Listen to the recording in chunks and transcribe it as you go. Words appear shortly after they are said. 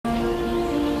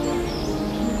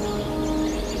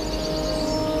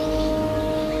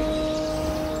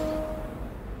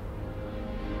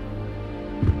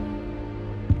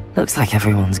Looks like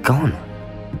everyone's gone.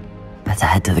 Better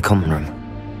head to the common room.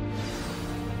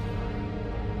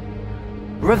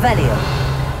 Revelio!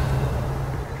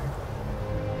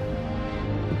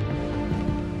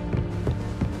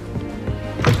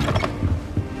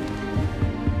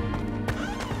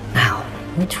 Now,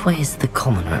 which way is the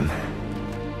common room?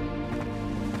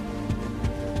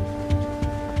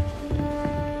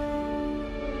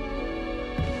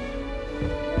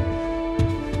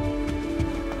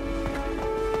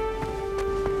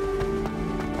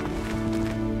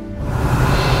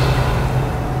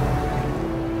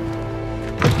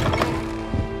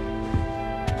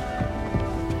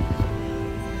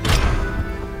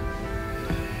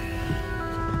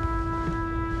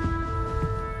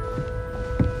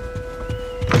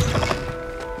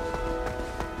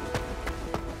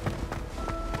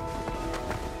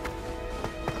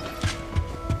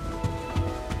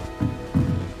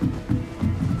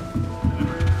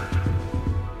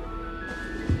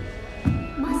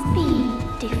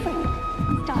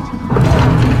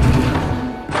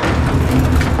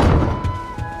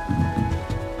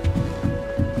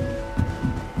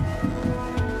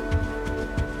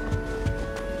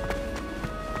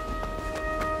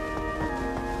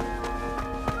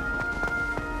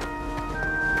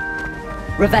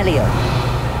 Revelio.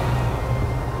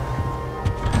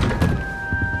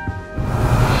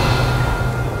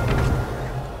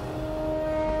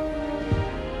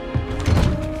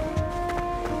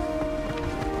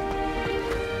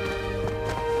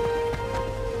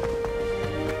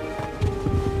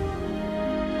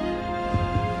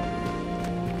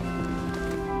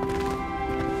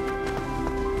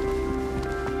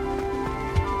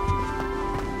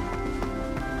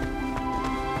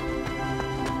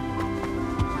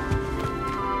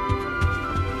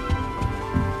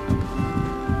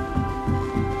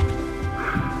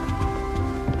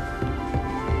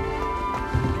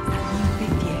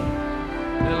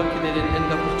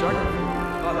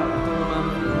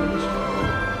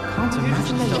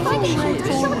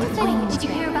 Did you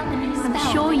hear about the new spell?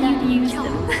 I'm sure you've used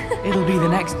them. It'll be the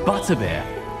next butterbeer.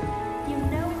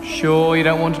 Sure you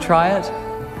don't want to try it?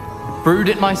 Brewed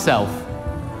it myself.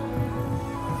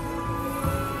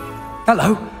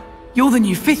 Hello, you're the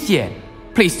new 5th year.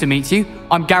 Pleased to meet you.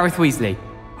 I'm Gareth Weasley.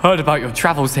 Heard about your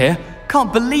travels here.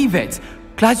 Can't believe it.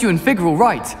 Glad you and Fig are all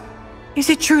right. Is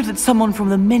it true that someone from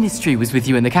the Ministry was with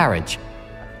you in the carriage?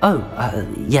 Oh,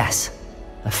 yes.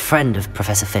 A friend of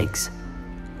Professor Fig's.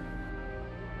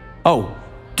 Oh,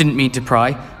 didn't mean to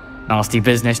pry. Nasty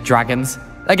business, dragons.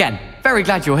 Again, very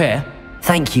glad you're here.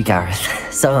 Thank you,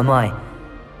 Gareth. So am I.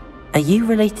 Are you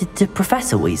related to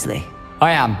Professor Weasley?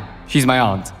 I am. She's my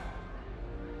aunt.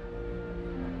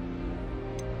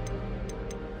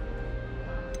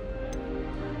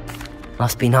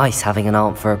 Must be nice having an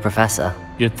aunt for a professor.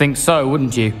 You'd think so,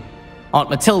 wouldn't you? Aunt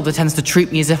Matilda tends to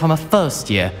treat me as if I'm a first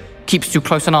year. Keeps too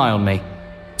close an eye on me.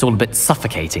 It's all a bit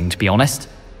suffocating, to be honest.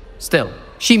 Still,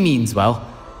 she means well.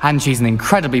 And she's an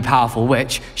incredibly powerful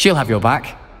witch. She'll have your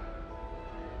back.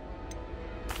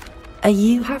 Are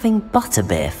you having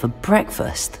butterbeer for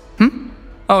breakfast?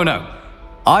 Oh no.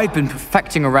 I've been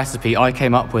perfecting a recipe I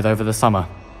came up with over the summer.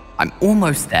 I'm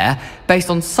almost there,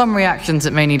 based on some reactions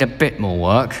that may need a bit more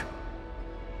work.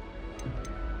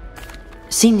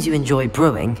 Seems you enjoy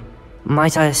brewing.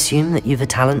 Might I assume that you've a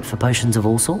talent for potions of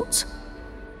all sorts?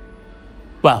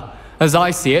 Well, as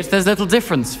I see it, there's little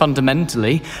difference,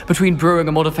 fundamentally, between brewing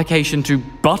a modification to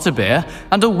butterbeer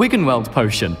and a Wiggenweld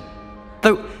potion.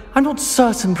 Though, I'm not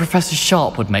certain Professor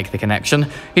Sharp would make the connection.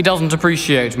 He doesn't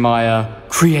appreciate my,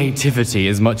 creativity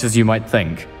as much as you might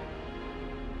think.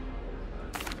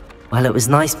 Well, it was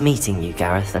nice meeting you,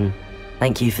 Gareth, and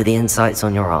thank you for the insights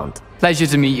on your aunt. Pleasure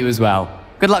to meet you as well.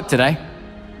 Good luck today.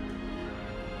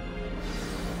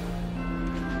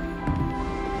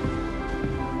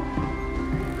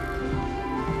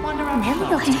 Never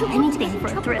will do anything for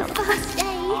a thrill. First day.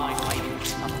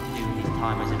 Nothing to do with his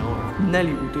time as an aura.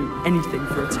 Nelly will do anything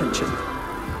for attention.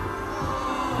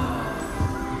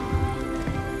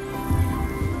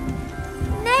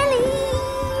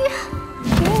 Nelly!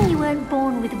 Fearing you weren't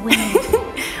born with wings.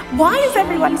 Why is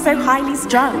everyone so highly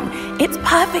strung? It's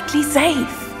perfectly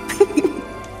safe.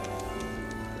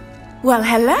 Well,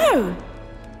 hello.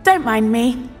 Don't mind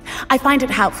me. I find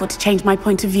it helpful to change my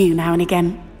point of view now and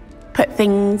again. Put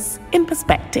things in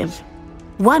perspective.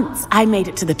 Once I made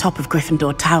it to the top of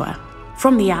Gryffindor Tower,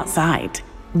 from the outside,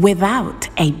 without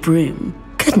a broom.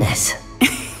 Goodness.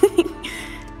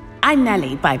 I'm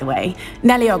Nelly, by the way.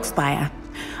 Nelly Ogspire.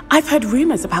 I've heard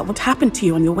rumors about what happened to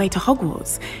you on your way to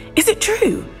Hogwarts. Is it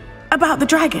true? About the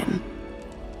dragon?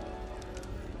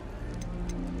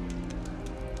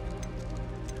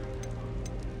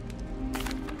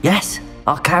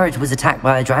 Our carriage was attacked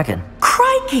by a dragon.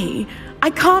 Crikey! I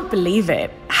can't believe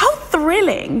it. How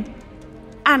thrilling!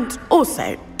 And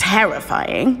also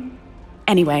terrifying.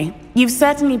 Anyway, you've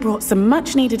certainly brought some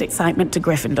much-needed excitement to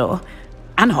Gryffindor.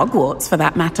 And Hogwarts, for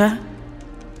that matter.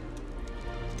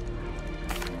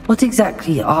 What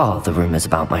exactly are the rumors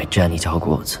about my journey to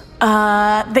Hogwarts?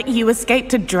 That you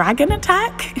escaped a dragon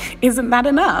attack? Isn't that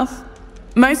enough?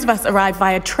 Most of us arrive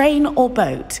via train or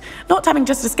boat. Not having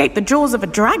just escaped the jaws of a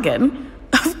dragon.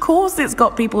 Of course it's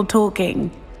got people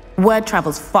talking. Word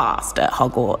travels fast at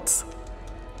Hogwarts.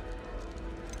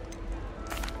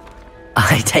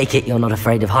 I take it you're not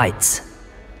afraid of heights.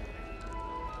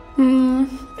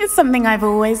 It's something I've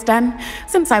always done,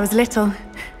 since I was little.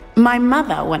 My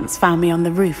mother once found me on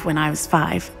the roof when I was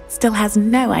 5. Still has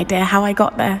no idea how I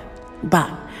got there.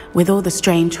 But with all the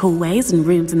strange hallways and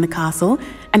rooms in the castle,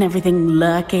 and everything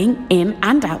lurking in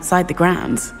and outside the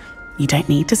grounds, you don't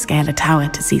need to scale a tower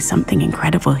to see something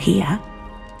incredible here.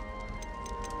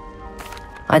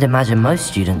 I'd imagine most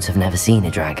students have never seen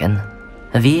a dragon.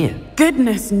 Have you?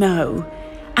 Goodness, no.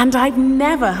 And I've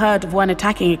never heard of one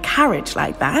attacking a carriage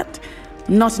like that.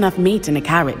 Not enough meat in a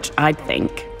carriage, I'd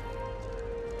think.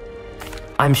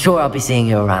 I'm sure I'll be seeing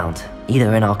you around,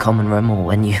 either in our common room or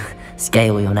when you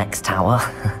scale your next tower.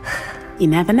 You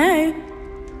never know.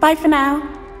 Bye for now.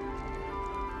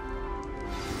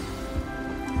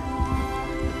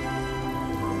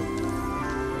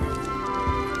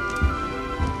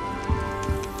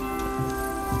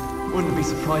 Wouldn't be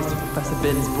surprised if Professor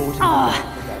Binns brought him.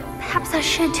 Perhaps I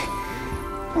should.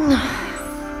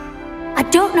 I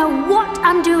don't know what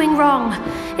I'm doing wrong.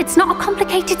 It's not a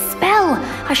complicated spell.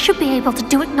 I should be able to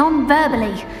do it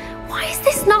non-verbally. Why is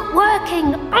this not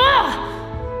working?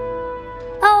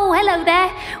 Oh, hello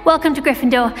there. Welcome to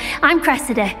Gryffindor. I'm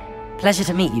Cressida. Pleasure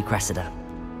to meet you, Cressida.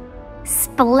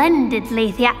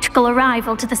 Splendidly theatrical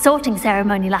arrival to the sorting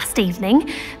ceremony last evening.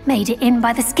 Made it in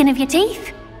by the skin of your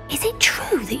teeth. Is it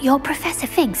true that you're Professor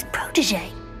Fig's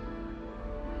protege?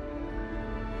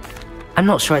 I'm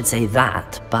not sure I'd say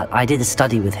that, but I did a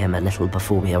study with him a little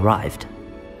before we arrived.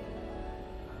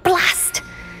 Blast!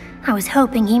 I was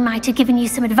hoping he might have given you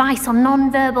some advice on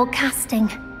non-verbal casting.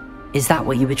 Is that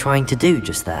what you were trying to do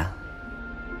just there?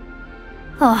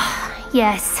 Oh,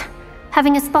 yes.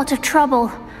 Having a spot of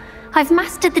trouble. I've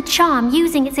mastered the charm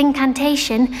using its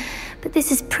incantation, but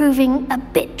this is proving a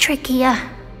bit trickier.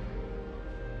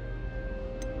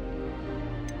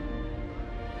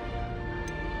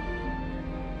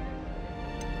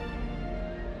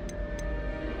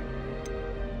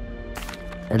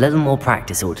 A little more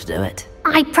practice ought to do it.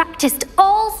 I practiced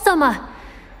all summer.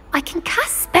 I can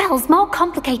cast spells more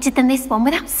complicated than this one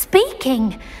without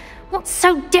speaking. What's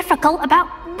so difficult about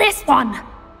this one?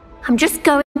 I'm just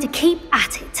going to keep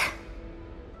at it.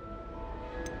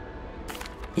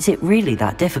 Is it really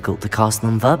that difficult to cast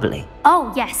non-verbally?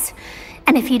 Oh, yes.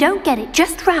 And if you don't get it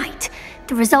just right,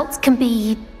 the results can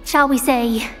be, shall we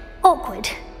say, awkward.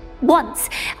 Once,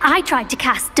 I tried to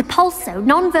cast Depulso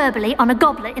non-verbally on a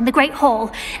goblet in the Great Hall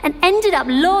and ended up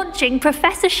launching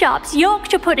Professor Sharp's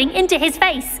Yorkshire pudding into his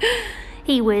face.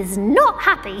 He was not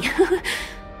happy.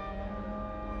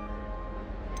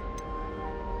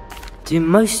 Do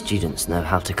most students know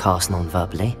how to cast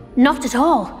non-verbally? Not at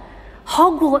all.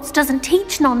 Hogwarts doesn't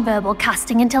teach non-verbal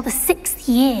casting until the 6th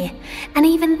year, and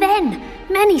even then,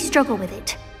 many struggle with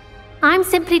it. I'm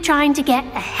simply trying to get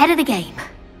ahead of the game.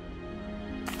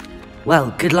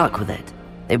 Well, good luck with it.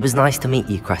 It was nice to meet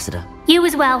you, Cressida. You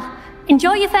as well.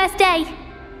 Enjoy your first day.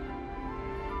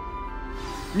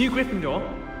 New Gryffindor.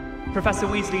 Professor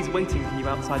Weasley's waiting for you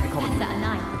outside the common room.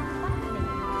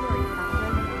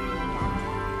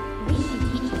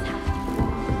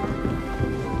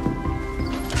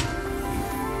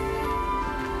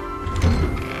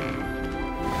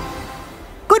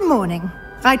 Good morning.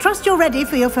 I trust you're ready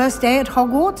for your first day at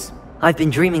Hogwarts? I've been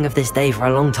dreaming of this day for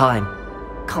a long time.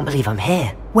 Can't believe I'm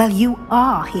here. Well, you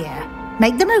are here.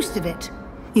 Make the most of it.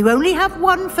 You only have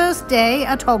one first day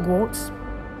at Hogwarts.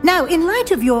 Now, in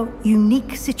light of your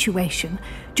unique situation,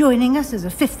 joining us as a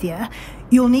 5th year,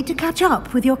 you'll need to catch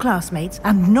up with your classmates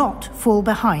and not fall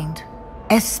behind.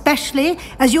 Especially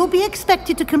as you'll be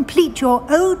expected to complete your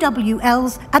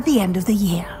OWLs at the end of the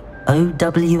year.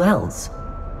 OWLs?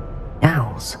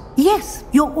 Owls? Yes,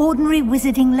 your ordinary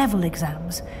wizarding level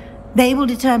exams. They will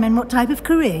determine what type of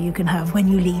career you can have when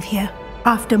you leave here.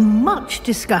 After much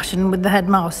discussion with the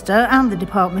headmaster and the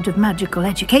Department of Magical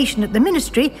Education at the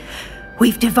Ministry,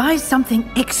 we've devised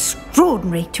something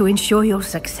extraordinary to ensure your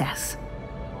success.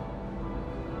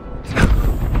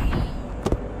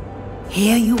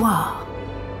 Here you are.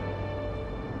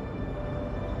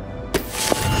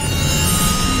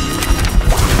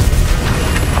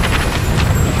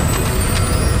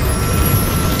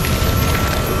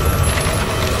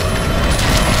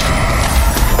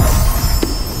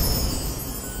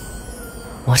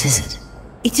 What is it?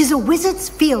 It is a wizard's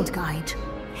field guide.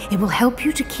 It will help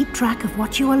you to keep track of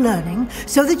what you are learning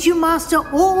so that you master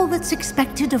all that's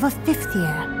expected of a 5th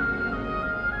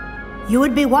year. You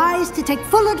would be wise to take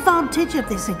full advantage of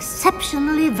this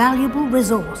exceptionally valuable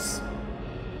resource.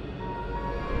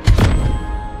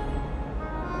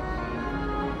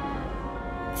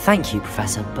 Thank you,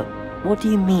 Professor, but what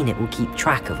do you mean it will keep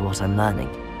track of what I'm learning?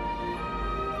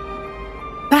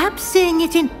 Perhaps seeing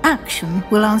it in action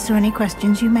will answer any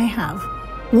questions you may have.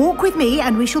 Walk with me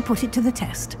and we shall put it to the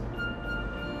test.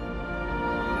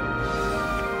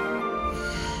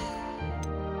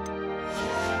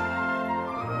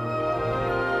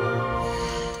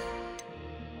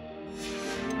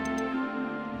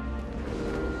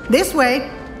 This way.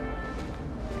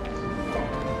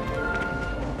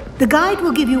 The guide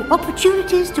will give you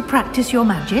opportunities to practice your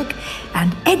magic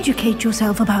and educate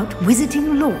yourself about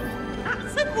wizarding lore.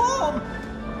 Nice and warm.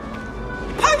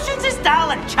 Potions is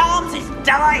dull and charms is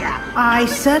dire. I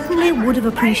certainly would have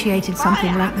appreciated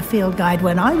something like the field guide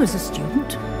when I was a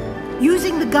student.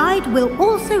 Using the guide will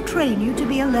also train you to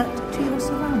be alert to your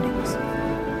surroundings.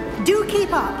 Do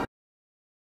keep up.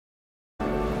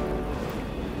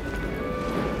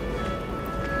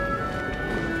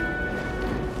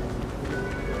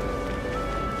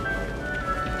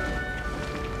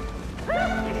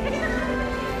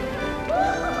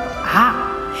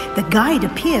 The guide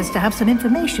appears to have some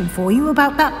information for you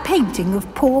about that painting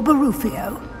of poor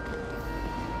Barufio.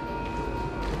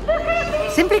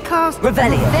 Simply cast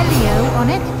Revelio on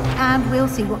it, and we'll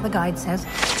see what the guide says.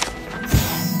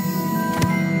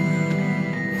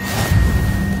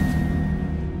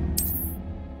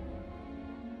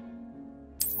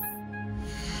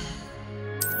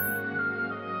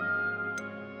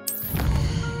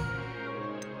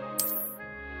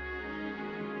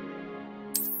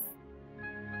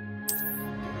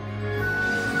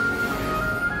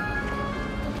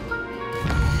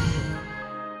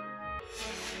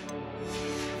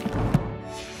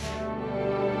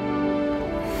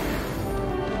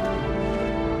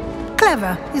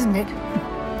 Clever, isn't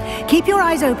it? Keep your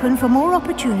eyes open for more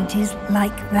opportunities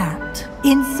like that,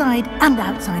 inside and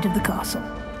outside of the castle.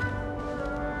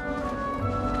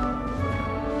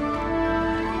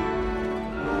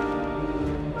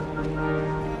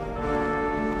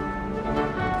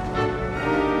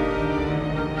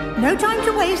 No time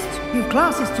to waste. You've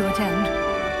classes to attend.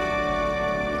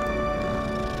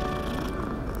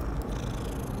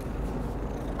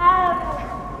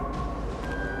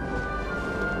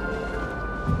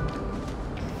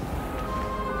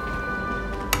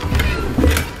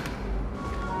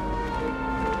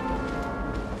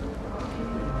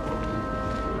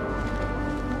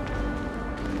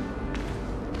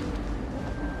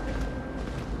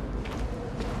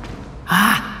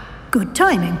 Good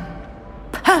timing.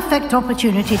 Perfect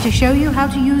opportunity to show you how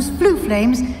to use flue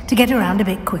flames to get around a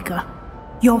bit quicker.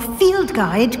 Your field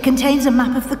guide contains a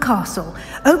map of the castle.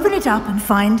 Open it up and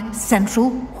find Central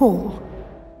Hall.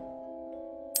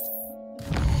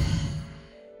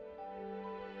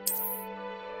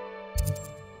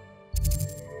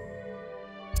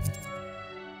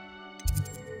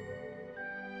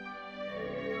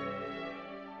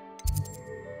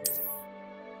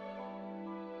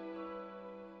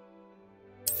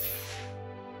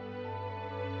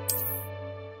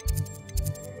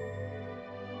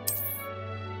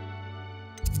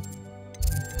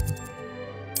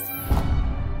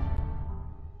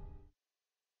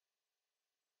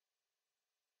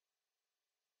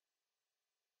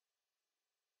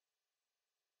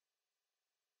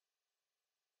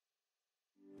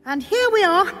 And here we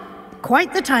are.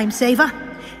 Quite the time saver.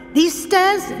 These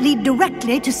stairs lead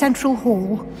directly to Central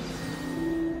Hall.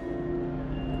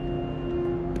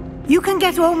 You can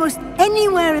get almost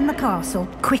anywhere in the castle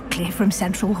quickly from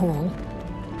Central Hall.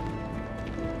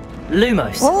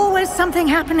 Lumos! Always something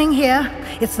happening here.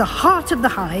 It's the heart of the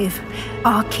hive.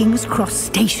 Our King's Cross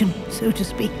station, so to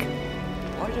speak.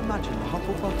 I'd imagine the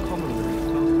Hufflepuff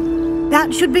Common Room.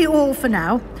 That should be all for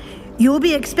now. You'll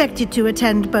be expected to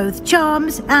attend both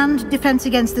Charms and Defense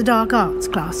Against the Dark Arts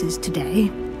classes today.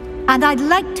 And I'd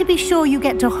like to be sure you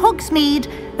get to Hogsmeade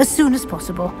as soon as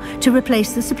possible to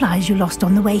replace the supplies you lost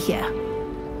on the way here.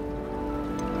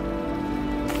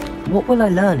 What will I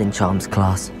learn in Charms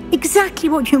class? Exactly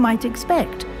what you might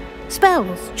expect.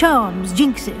 Spells, charms,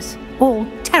 jinxes, all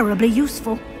terribly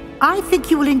useful. I think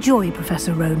you will enjoy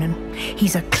Professor Ronan.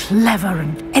 He's a clever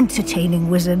and entertaining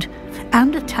wizard,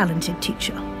 and a talented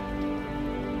teacher.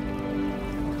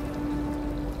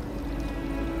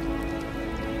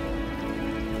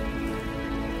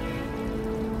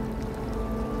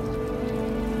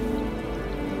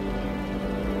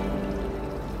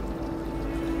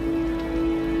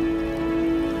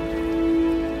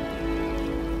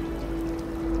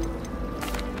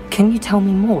 Can you tell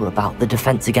me more about the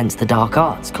Defense Against the Dark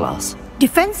Arts class?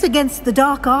 Defense Against the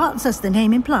Dark Arts, as the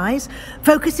name implies,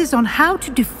 focuses on how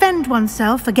to defend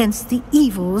oneself against the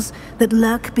evils that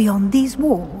lurk beyond these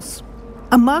walls.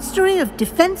 A mastery of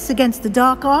Defense Against the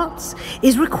Dark Arts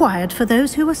is required for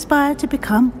those who aspire to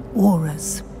become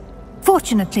auras.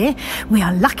 Fortunately, we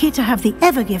are lucky to have the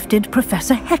ever-gifted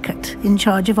Professor Hecat in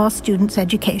charge of our students'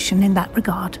 education in that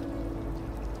regard.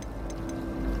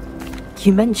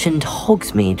 You mentioned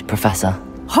Hogsmeade, Professor.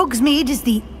 Hogsmeade is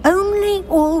the only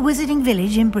all-wizarding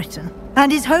village in Britain,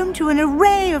 and is home to an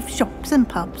array of shops and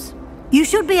pubs. You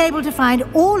should be able to find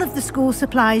all of the school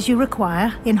supplies you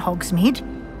require in Hogsmeade.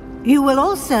 You will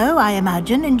also, I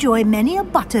imagine, enjoy many a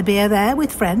butterbeer there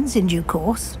with friends in due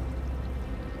course.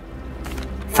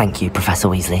 Thank you, Professor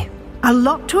Weasley. A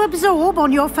lot to absorb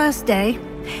on your first day,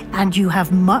 and you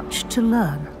have much to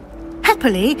learn.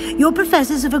 Happily, your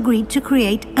professors have agreed to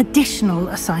create additional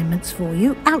assignments for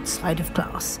you outside of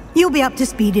class. You'll be up to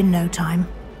speed in no time.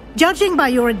 Judging by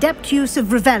your adept use of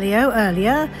Revelio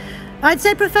earlier, I'd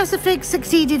say Professor Fig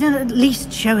succeeded in at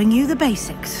least showing you the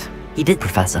basics. He did,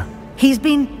 Professor. He's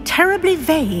been terribly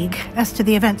vague as to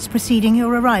the events preceding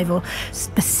your arrival,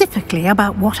 specifically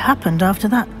about what happened after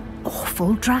that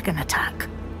awful dragon attack.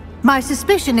 My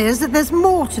suspicion is that there's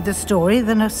more to the story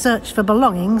than a search for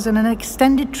belongings and an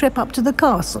extended trip up to the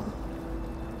castle.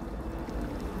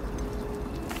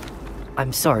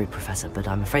 I'm sorry, Professor, but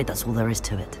I'm afraid that's all there is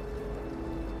to it.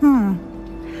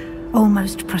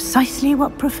 Almost precisely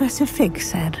what Professor Fig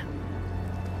said.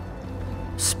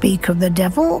 Speak of the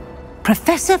devil,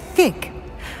 Professor Fig.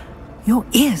 Your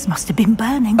ears must have been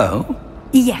burning. Oh?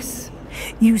 Yes.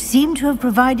 You seem to have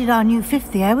provided our new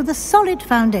fifth year with a solid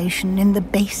foundation in the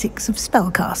basics of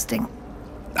spellcasting.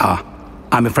 Ah,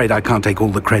 I'm afraid I can't take all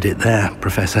the credit there,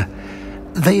 Professor.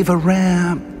 They've a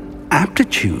rare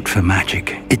aptitude for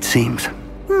magic, it seems.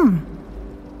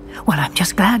 Well, I'm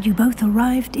just glad you both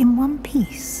arrived in one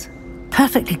piece.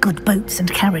 Perfectly good boats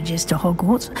and carriages to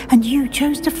Hogwarts, and you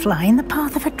chose to fly in the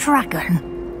path of a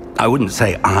dragon. I wouldn't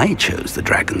say I chose the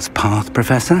dragon's path,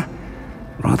 Professor.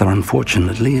 Rather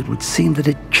unfortunately, it would seem that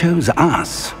it chose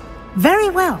us.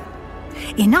 Very well.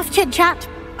 Enough chit-chat.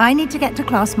 I need to get to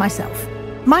class myself.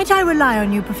 Might I rely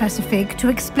on you, Professor Fig, to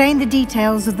explain the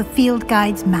details of the field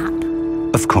guide's map?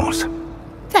 Of course.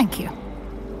 Thank you.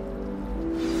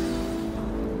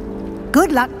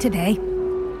 Good luck today.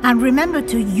 And remember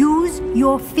to use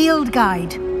your field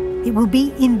guide. It will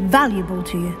be invaluable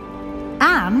to you.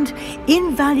 And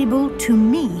invaluable to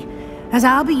me, as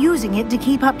I'll be using it to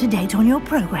keep up to date on your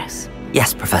progress.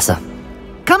 Yes, Professor.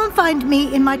 Come and find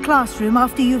me in my classroom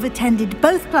after you've attended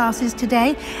both classes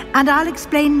today, and I'll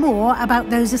explain more about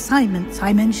those assignments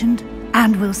I mentioned.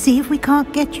 And we'll see if we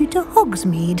can't get you to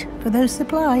Hogsmeade for those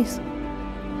supplies.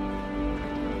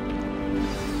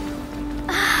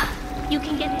 You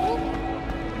can get all.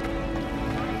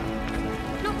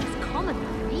 Not just common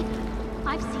weather either.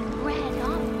 I've seen rare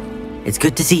diamonds. It's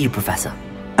good to see you, Professor.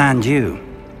 And you.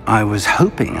 I was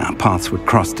hoping our paths would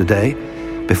cross today,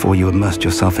 before you immersed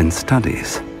yourself in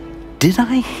studies. Did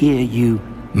I hear you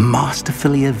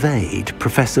masterfully evade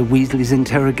Professor Weasley's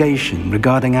interrogation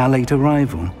regarding our late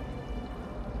arrival?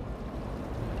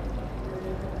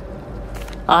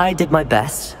 I did my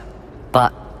best,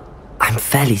 but I'm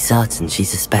fairly certain she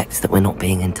suspects that we're not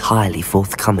being entirely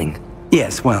forthcoming.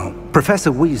 Yes, well, Professor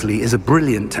Weasley is a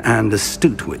brilliant and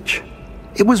astute witch.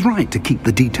 It was right to keep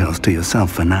the details to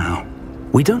yourself for now.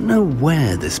 We don't know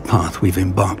where this path we've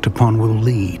embarked upon will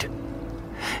lead.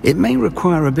 It may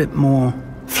require a bit more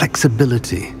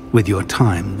flexibility with your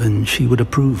time than she would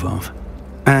approve of.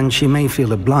 And she may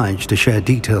feel obliged to share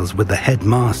details with the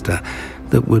headmaster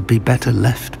that would be better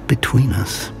left between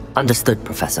us. Understood,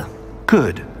 Professor.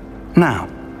 Good. Now,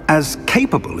 as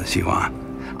capable as you are,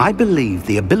 I believe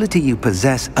the ability you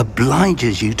possess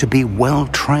obliges you to be well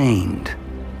trained.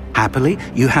 Happily,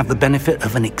 you have the benefit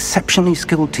of an exceptionally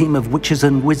skilled team of witches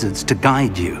and wizards to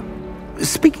guide you.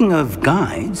 Speaking of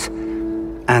guides,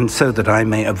 and so that I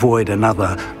may avoid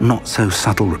another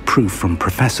not-so-subtle reproof from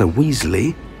Professor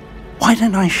Weasley, why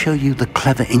don't I show you the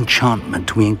clever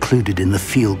enchantment we included in the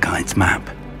field guide's map?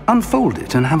 Unfold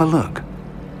it and have a look.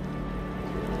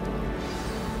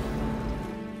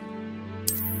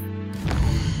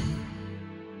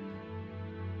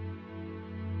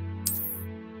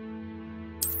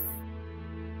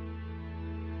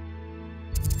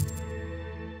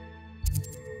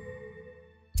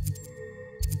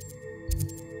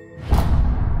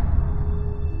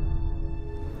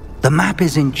 The map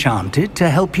is enchanted to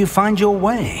help you find your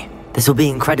way. This will be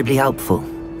incredibly helpful.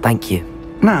 Thank you.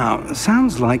 Now,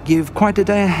 sounds like you've quite a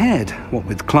day ahead, what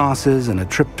with classes and a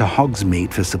trip to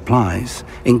Hogsmeade for supplies,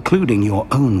 including your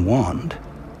own wand.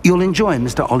 You'll enjoy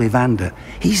Mr. Ollivander.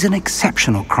 He's an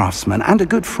exceptional craftsman and a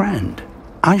good friend.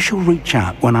 I shall reach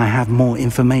out when I have more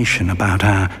information about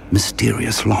our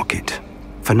mysterious locket.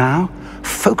 For now,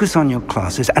 focus on your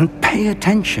classes and pay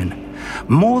attention.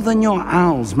 More than your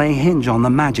owls may hinge on the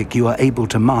magic you are able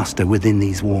to master within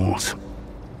these walls.